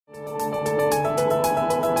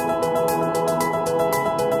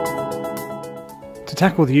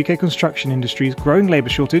tackle the UK construction industry's growing labour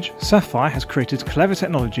shortage, Sapphire has created clever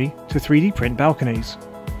technology to 3D print balconies.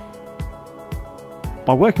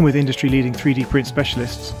 By working with industry-leading 3D print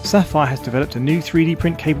specialists, Sapphire has developed a new 3D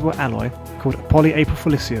print-capable alloy called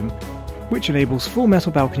Polyaprilfoolisium, which enables full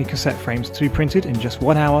metal balcony cassette frames to be printed in just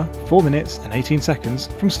 1 hour, 4 minutes and 18 seconds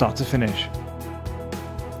from start to finish.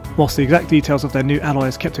 Whilst the exact details of their new alloy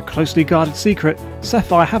is kept a closely guarded secret,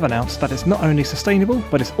 Sapphire have announced that it's not only sustainable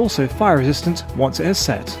but it's also fire resistant once it has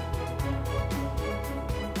set.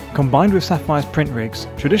 Combined with Sapphire's print rigs,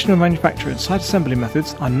 traditional manufacture and site assembly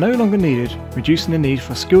methods are no longer needed, reducing the need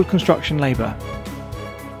for skilled construction labour.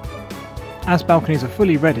 As balconies are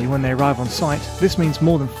fully ready when they arrive on site, this means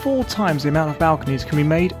more than 4 times the amount of balconies can be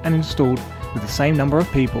made and installed with the same number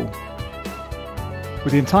of people.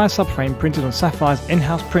 With the entire subframe printed on Sapphire's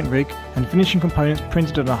in-house print rig and finishing components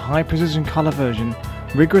printed on a high-precision colour version,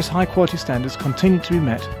 rigorous high-quality standards continue to be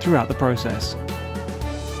met throughout the process.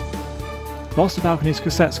 Whilst the balcony's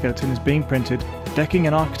cassette skeleton is being printed, decking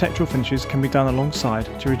and architectural finishes can be done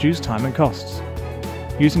alongside to reduce time and costs.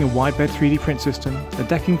 Using a wide-bed 3D print system, the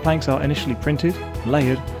decking planks are initially printed,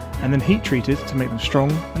 layered, and then heat-treated to make them strong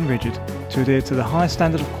and rigid to adhere to the high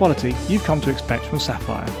standard of quality you've come to expect from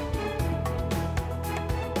Sapphire.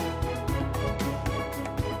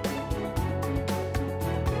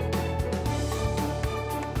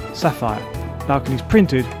 Sapphire. Balconies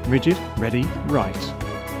printed, rigid, ready, right.